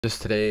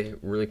Just today,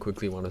 really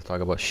quickly, want to talk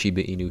about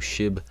Shiba Inu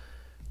Shib.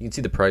 You can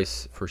see the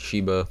price for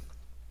Shiba.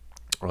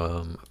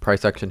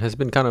 Price action has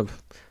been kind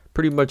of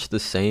pretty much the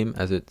same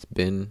as it's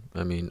been.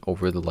 I mean,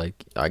 over the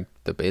I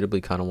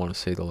debatably kind of want to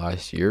say the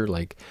last year.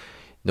 Like,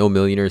 no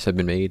millionaires have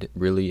been made,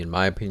 really, in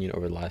my opinion,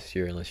 over the last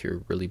year, unless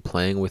you're really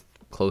playing with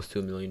close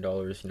to $1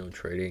 million.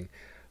 Trading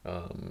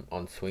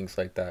on swings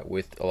like that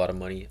with a lot of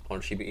money on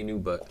Shiba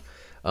Inu, but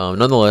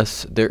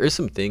nonetheless, there is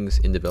some things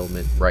in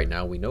development right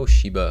now. We know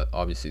Shiba,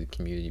 obviously the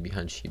community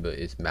behind Shiba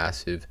is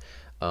massive.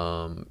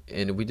 And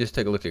if we just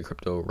take a look at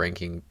crypto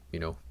ranking,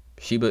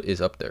 Shiba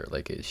is up there.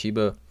 Like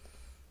Shiba,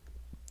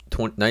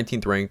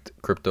 19th ranked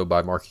crypto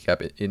by market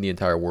cap in the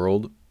entire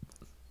world,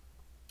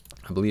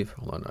 I believe.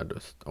 Hold on,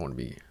 I want to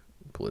be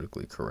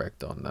politically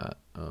correct on that.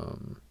 I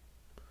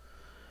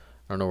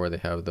don't know where they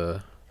have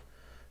the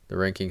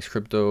rankings,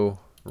 crypto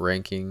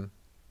ranking,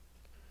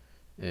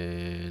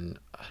 and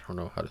I don't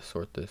know how to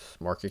sort this.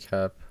 Market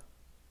cap.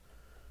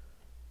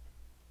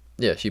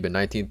 Yeah, Shiba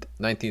 19th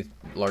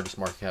largest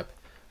market cap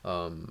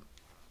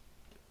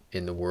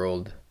in the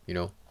world,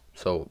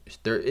 So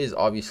there is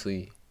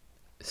obviously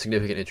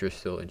significant interest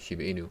still in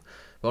Shiba Inu.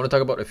 But I want to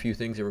talk about a few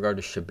things in regard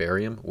to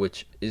Shibarium,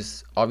 which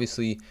is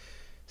obviously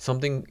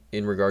something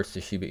in regards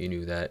to Shiba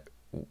Inu that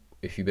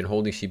if you've been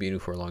holding Shiba Inu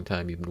for a long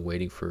time, you've been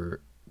waiting for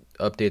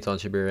updates on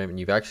Shibarium, and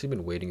you've actually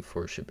been waiting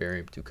for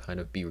Shibarium to kind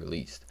of be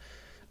released.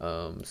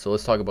 So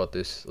let's talk about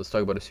this. Let's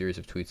talk about a series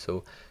of tweets.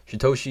 So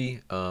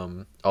Satoshi,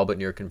 all but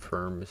near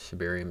confirmed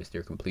Shibarium is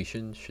near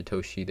completion.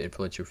 Satoshi, the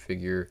influential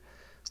figure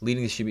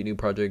leading the Shiba Inu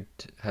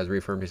project, has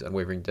reaffirmed his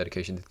unwavering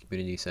dedication to the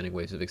community, sending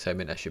waves of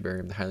excitement as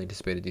Shibarium, the highly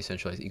anticipated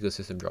decentralized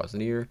ecosystem, draws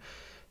near.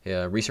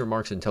 Recent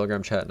remarks in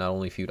Telegram chat not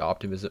only fueled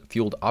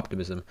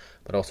optimism,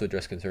 but also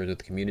addressed concerns with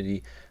the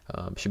community.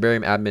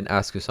 Shibarium admin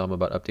asked Kusama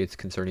about updates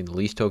concerning the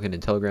leash token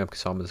in Telegram.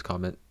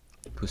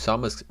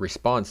 Kusama's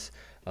response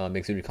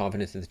exuded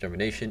confidence and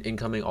determination.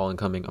 Incoming, all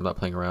incoming. I'm not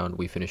playing around.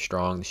 We finished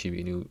strong, the Shiba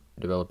Inu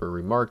developer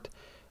remarked.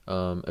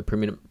 A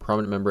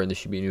prominent member in the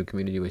Shiba Inu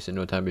community wasted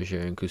no time by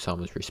sharing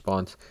Kusama's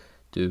response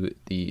to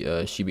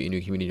the Shiba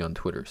Inu community on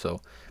Twitter.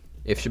 So,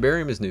 if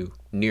Shibarium is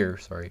near,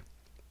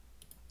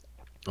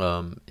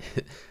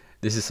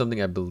 this is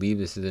something I believe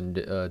this is in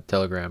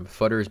Telegram.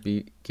 Fudders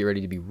get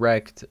ready to be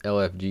wrecked.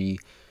 LFG,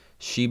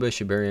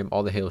 Shibarium,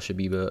 all the hail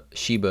Shiba,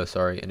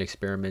 an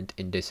experiment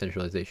in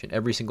decentralization.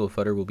 Every single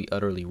fudder will be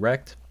utterly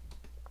wrecked.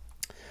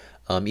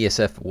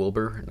 ESF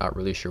Wilbur, not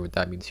really sure what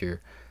that means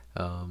here.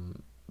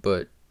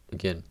 But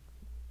again,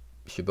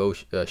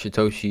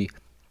 Satoshi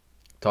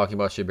talking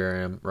about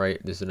Shibarium, right?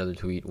 This is another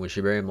tweet. When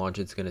Shibarium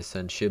launches, it's going to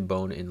send Shib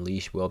Bone and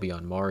Leash well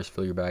beyond Mars.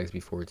 Fill your bags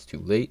before it's too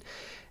late.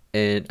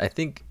 And I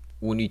think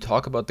when you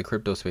talk about the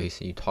crypto space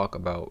and you talk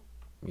about,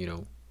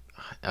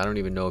 I don't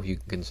even know if you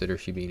can consider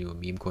Shiba Inu a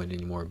meme coin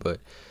anymore, but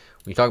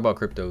when you talk about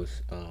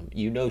cryptos,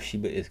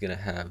 Shiba is going to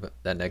have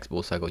that next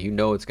bull cycle.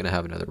 It's going to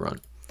have another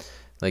run.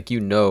 Like,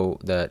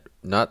 that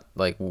not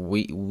like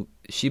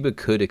Shiba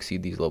could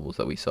exceed these levels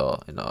that we saw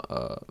in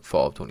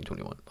fall of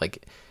 2021.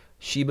 Like,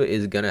 Shiba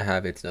is going to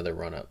have its another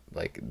run up.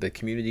 Like, the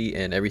community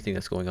and everything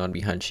that's going on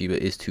behind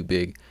Shiba is too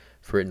big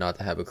for it not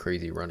to have a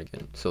crazy run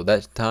again. So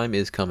that time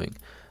is coming.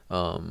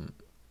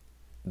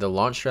 The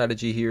launch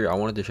strategy here, I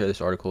wanted to share this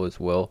article as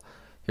well.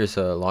 Here's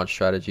a launch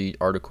strategy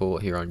article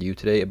here on You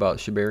Today about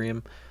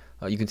Shibarium.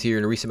 You can see here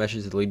in a recent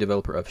message, the lead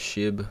developer of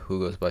Shib, who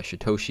goes by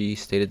Satoshi,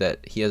 stated that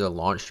he has a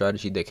launch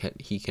strategy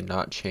that he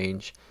cannot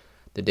change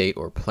the date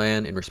or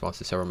plan in response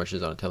to several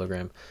messages on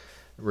Telegram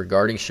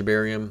regarding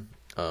Shibarium.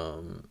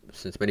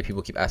 Since many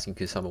people keep asking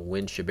Kusama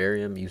when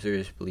Shibarium,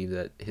 users believe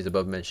that his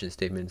above-mentioned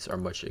statements are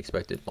much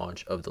expected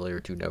launch of the Layer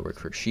 2 network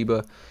for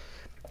Shiba.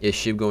 Is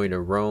Shib going to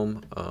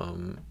Rome?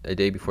 A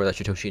day before that,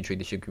 Satoshi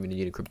intrigued the Shib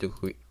community in a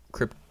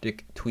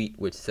cryptic tweet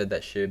which said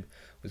that Shib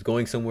was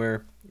going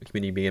somewhere. The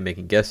community began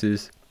making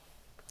guesses.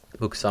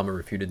 Kusama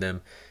refuted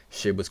them.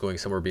 Shib was going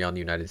somewhere beyond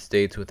the United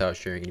States without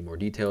sharing any more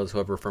details.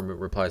 However, from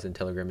replies in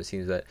Telegram, it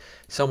seems that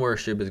somewhere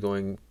Shib is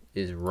going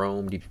is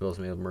Rome. Details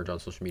may emerge on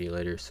social media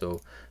later.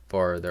 So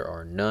far, there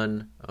are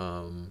none.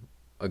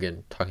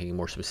 Again, talking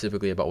more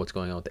specifically about what's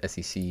going on with the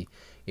SEC in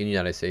the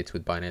United States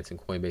with Binance and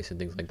Coinbase and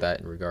things like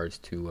that in regards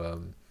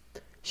to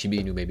Shiba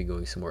Inu maybe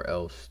going somewhere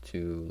else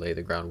to lay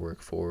the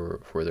groundwork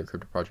for their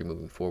crypto project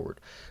moving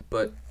forward.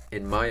 But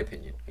in my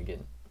opinion,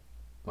 again,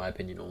 my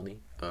opinion only,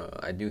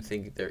 I do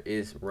think there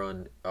is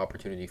run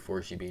opportunity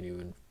for Shiba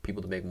Inu and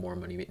people to make more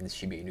money in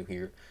Shiba Inu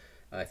here.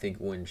 I think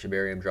when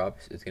Shibarium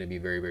drops, it's going to be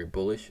very, very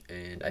bullish.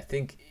 And I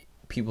think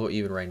people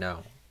even right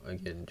now,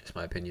 again, just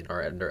my opinion,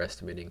 are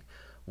underestimating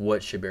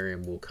what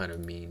Shibarium will kind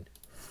of mean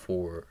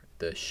for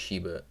the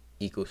Shiba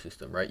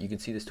ecosystem, right? You can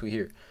see this tweet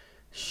here.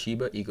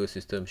 Shiba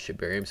ecosystem,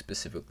 Shibarium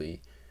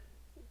specifically,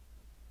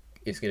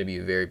 is going to be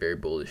very, very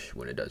bullish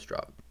when it does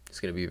drop. It's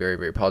going to be very,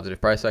 very positive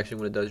price action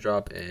when it does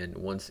drop. And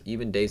once,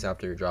 even days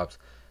after it drops,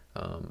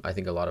 I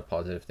think a lot of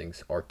positive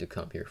things are to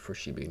come here for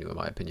Shiba Inu, in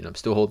my opinion. I'm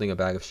still holding a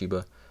bag of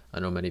Shiba. I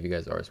know many of you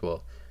guys are as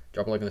well.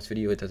 Drop a like on this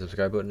video, hit that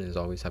subscribe button, and as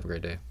always, have a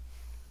great day.